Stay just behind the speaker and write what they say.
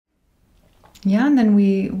yeah, and then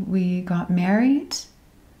we got married,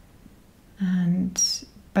 and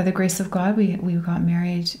by the grace of God, we got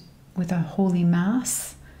married with a holy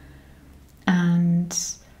mass, and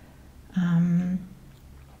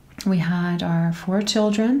we had our 4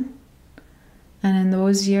 children. And in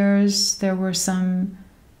those years, there were some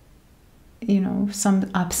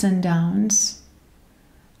ups and downs.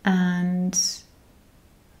 And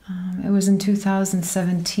it was in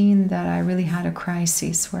 2017 that I really had a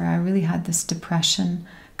crisis where I really had this depression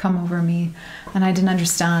come over me. And I didn't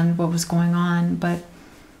understand what was going on. But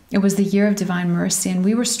it was the year of divine mercy. And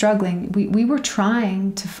we were struggling. We were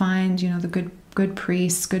trying to find, the good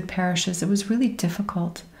priests, good parishes. It was really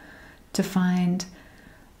difficult to find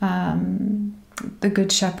the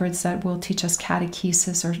good shepherds that will teach us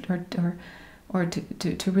catechesis or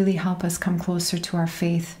to really help us come closer to our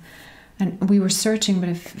faith. And we were searching, but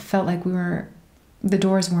it felt like the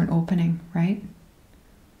doors weren't opening, right?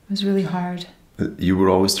 It was really hard. You were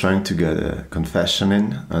always trying to get a confession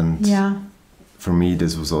in, and yeah. For me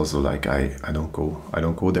this was also like I don't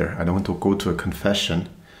go there. I don't want to go to a confession.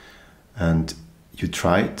 And you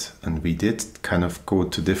tried, and we did kind of go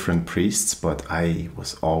to different priests, but I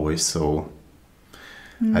was always so...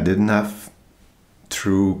 I didn't have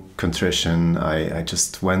true contrition. I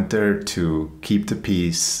just went there to keep the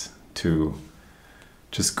peace, to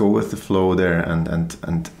just go with the flow there,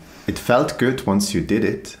 and it felt good once you did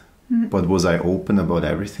it. But was I open about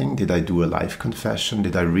everything? Did I do a live confession?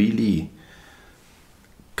 Did I really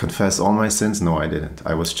confess all my sins? No, I didn't.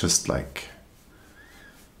 I was just like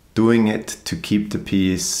doing it to keep the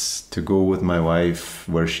peace, to go with my wife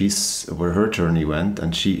where her journey went,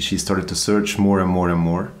 and she started to search more and more and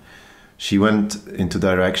more. She went into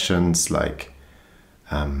directions like,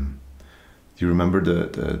 do you remember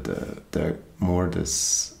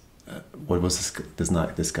what was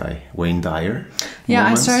this guy, Wayne Dyer? Yeah,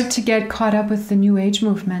 moments? I started to get caught up with the New Age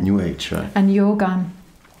movement. New Age, right? And yoga.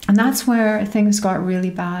 And that's where things got really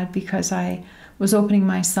bad, because I was opening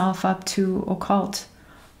myself up to occult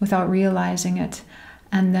without realizing it,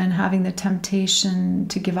 and then having the temptation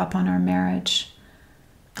to give up on our marriage.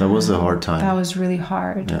 That was a hard time. That was really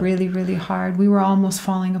hard, yeah. Really, really hard. We were almost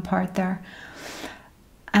falling apart there.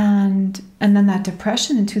 And then that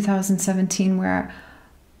depression in 2017, where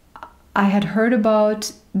I had heard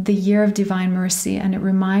about the year of divine mercy, and it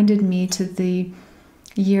reminded me to the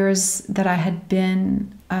years that I had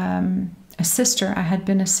been a sister. I had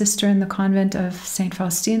been a sister in the convent of St.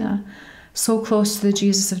 Faustina, so close to the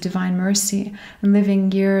Jesus of divine mercy, and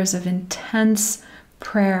living years of intense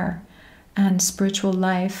prayer and spiritual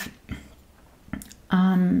life.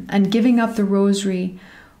 And giving up the rosary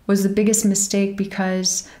was the biggest mistake,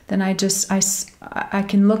 because then I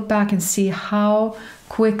can look back and see how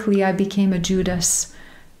quickly I became a Judas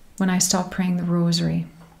when I stopped praying the rosary.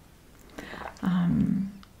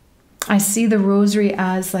 I see the rosary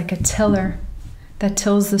as like a tiller that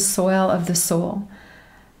tills the soil of the soul.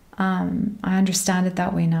 I understand it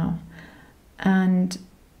that way now. And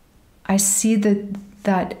I see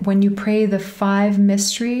that when you pray the 5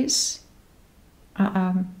 mysteries,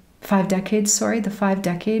 5 decades, the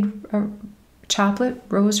 5-decade chaplet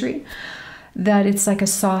rosary, that it's like a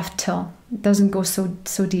soft till. It doesn't go so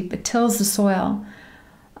deep. It tills the soil.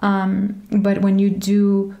 But when you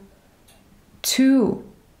do the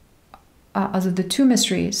 2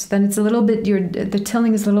 mysteries, then it's a little bit, the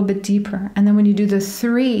tilling is a little bit deeper. And then when you do the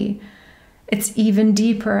 3, it's even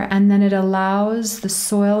deeper, and then it allows the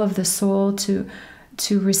soil of the soul to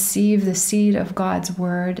receive the seed of God's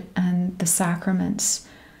word and the sacraments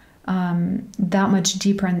that much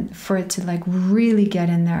deeper, and for it to like really get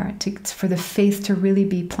in there, for the faith to really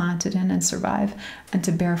be planted in and survive, and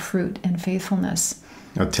to bear fruit in faithfulness.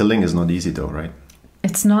 Now, tilling is not easy though, right?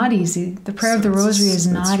 It's not easy. The prayer of the rosary is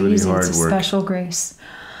not really easy. hard It's a work. special grace.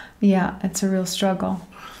 Yeah, it's a real struggle.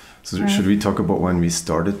 So should we talk about when we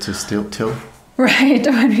started to still till? Right,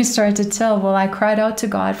 when we started to till. Well, I cried out to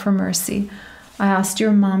God for mercy. I asked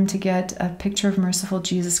your mom to get a picture of merciful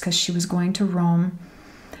Jesus because she was going to Rome.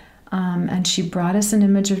 And she brought us an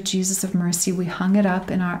image of Jesus of mercy. We hung it up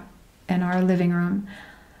in our living room.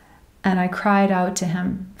 And I cried out to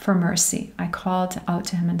him for mercy. I called out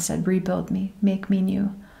to him and said, rebuild me, make me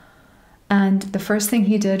new. And the first thing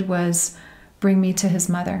he did was bring me to his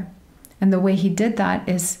mother. And the way he did that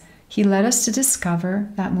is he led us to discover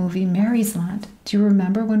that movie, Mary's Land. Do you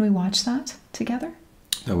remember when we watched that together?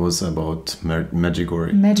 That was about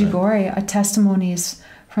Medjugorje. Medjugorje, right? Testimonies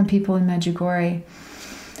from people in Medjugorje.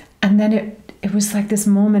 And then it was like this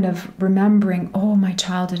moment of remembering, oh, my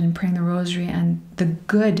childhood and praying the rosary, and the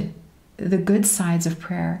good sides of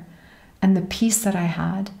prayer, and the peace that I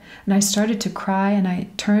had. And I started to cry, and I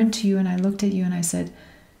turned to you and I looked at you and I said,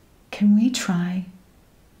 can we try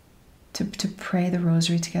to pray the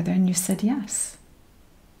rosary together? And you said yes.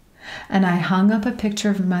 And I hung up a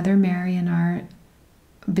picture of Mother Mary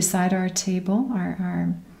beside our table,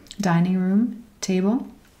 our dining room table.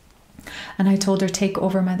 And I told her, take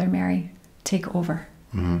over, Mother Mary, take over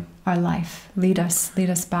our life. Lead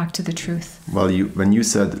us back to the truth. Well, when you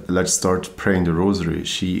said, let's start praying the rosary,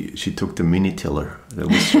 she took the mini tiller. That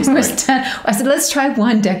was just It was 10. I said, let's try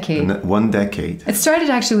 1 decade. 1 decade. It started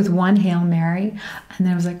actually with 1 Hail Mary, and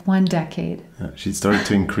then it was like 1 decade. Yeah, she started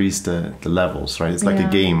to increase the levels, right? It's like a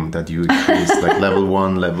game that you increase, like level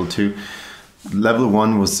 1, level 2. Level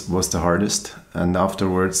 1 was the hardest, and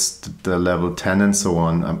afterwards the level 10 and so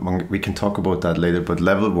on. We can talk about that later, but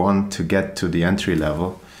level 1 to get to the entry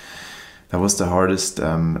level, that was the hardest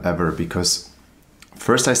ever, because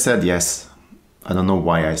first I said yes. I don't know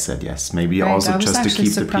why I said yes. Maybe right, also just to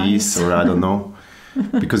keep the peace, or I don't know,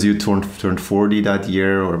 because you turned 40 that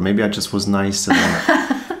year, or maybe I just was nice.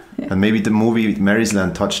 And maybe the movie Mary's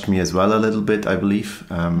Land touched me as well a little bit, I believe.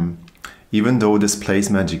 Even though this place,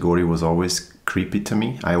 Medjugorje, was always creepy to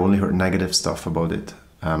me, I only heard negative stuff about it.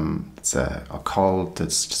 It's a cult,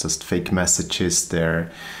 it's just fake messages there.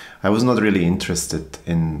 I was not really interested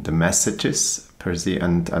in the messages per se,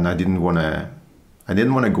 and I didn't want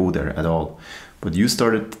to go there at all. But you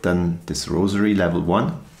started then this rosary level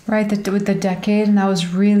 1. Right, with the decade, and that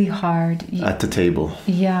was really hard. At the table.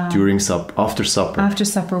 Yeah. After supper. After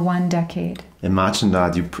supper, 1 decade. Imagine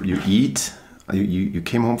that you eat. You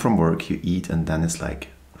came home from work, you eat, and then it's like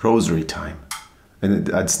rosary time. And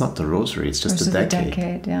it's not the rosary, it's just a decade. The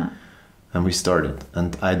decade, yeah. And we started,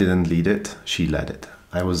 and I didn't lead it, she led it.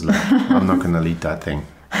 I was like, I'm not going to lead that thing.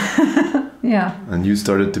 Yeah. And you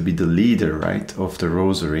started to be the leader, right, of the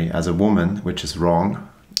rosary as a woman, which is wrong.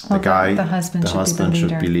 Well, the husband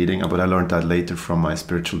should be leading. But I learned that later from my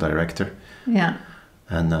spiritual director. Yeah.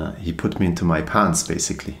 And he put me into my pants,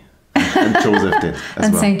 basically. And Joseph did as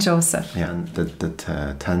and well. Saint Joseph. Yeah, and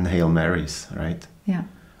the 10 Hail Marys, right? Yeah.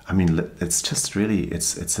 I mean, it's just really,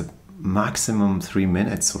 it's a maximum 3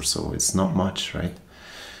 minutes or so. It's not much, right?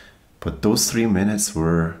 But those 3 minutes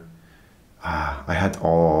were, I had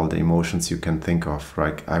all the emotions you can think of.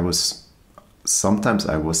 Right? Sometimes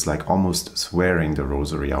I was like almost swearing the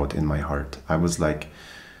rosary out in my heart. I was like,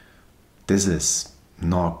 this is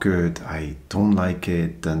not good. I don't like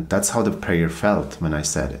it. And that's how the prayer felt when I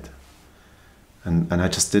said it. And I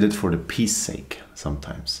just did it for the peace sake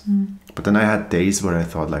sometimes. But then I had days where I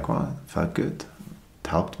thought like, well, it felt good. It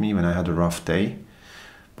helped me when I had a rough day.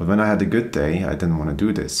 But when I had a good day, I didn't want to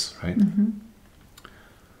do this, right?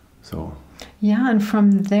 So. Yeah, and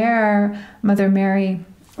from there, Mother Mary,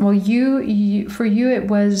 well, for you it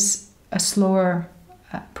was a slower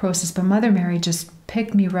process, but Mother Mary just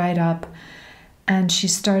picked me right up. And she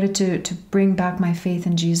started to bring back my faith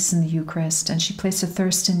in Jesus and the Eucharist. And she placed a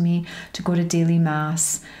thirst in me to go to daily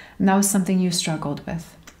Mass. And that was something you struggled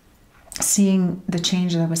with. Seeing the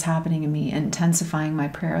change that was happening in me, intensifying my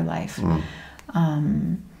prayer life.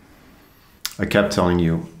 I kept telling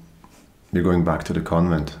you, you're going back to the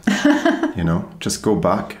convent. Just go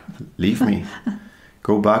back. Leave me.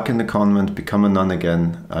 Go back in the convent, become a nun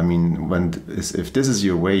again. I mean, if this is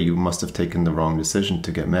your way, you must have taken the wrong decision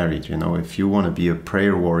to get married. If you want to be a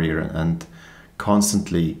prayer warrior and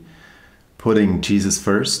constantly putting Jesus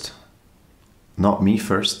first, not me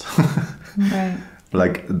first. Right.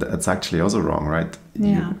 Like, that's actually also wrong, right?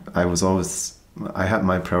 Yeah. I had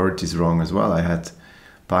my priorities wrong as well.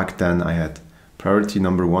 Back then I had priority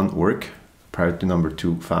number 1, work, priority number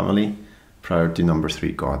 2, family, priority number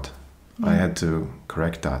 3, God. I had to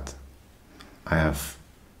correct that. I have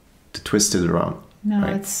to twist it around.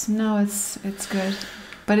 It's good.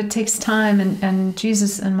 But it takes time, and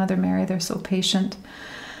Jesus and Mother Mary, they're so patient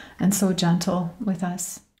and so gentle with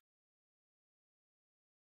us.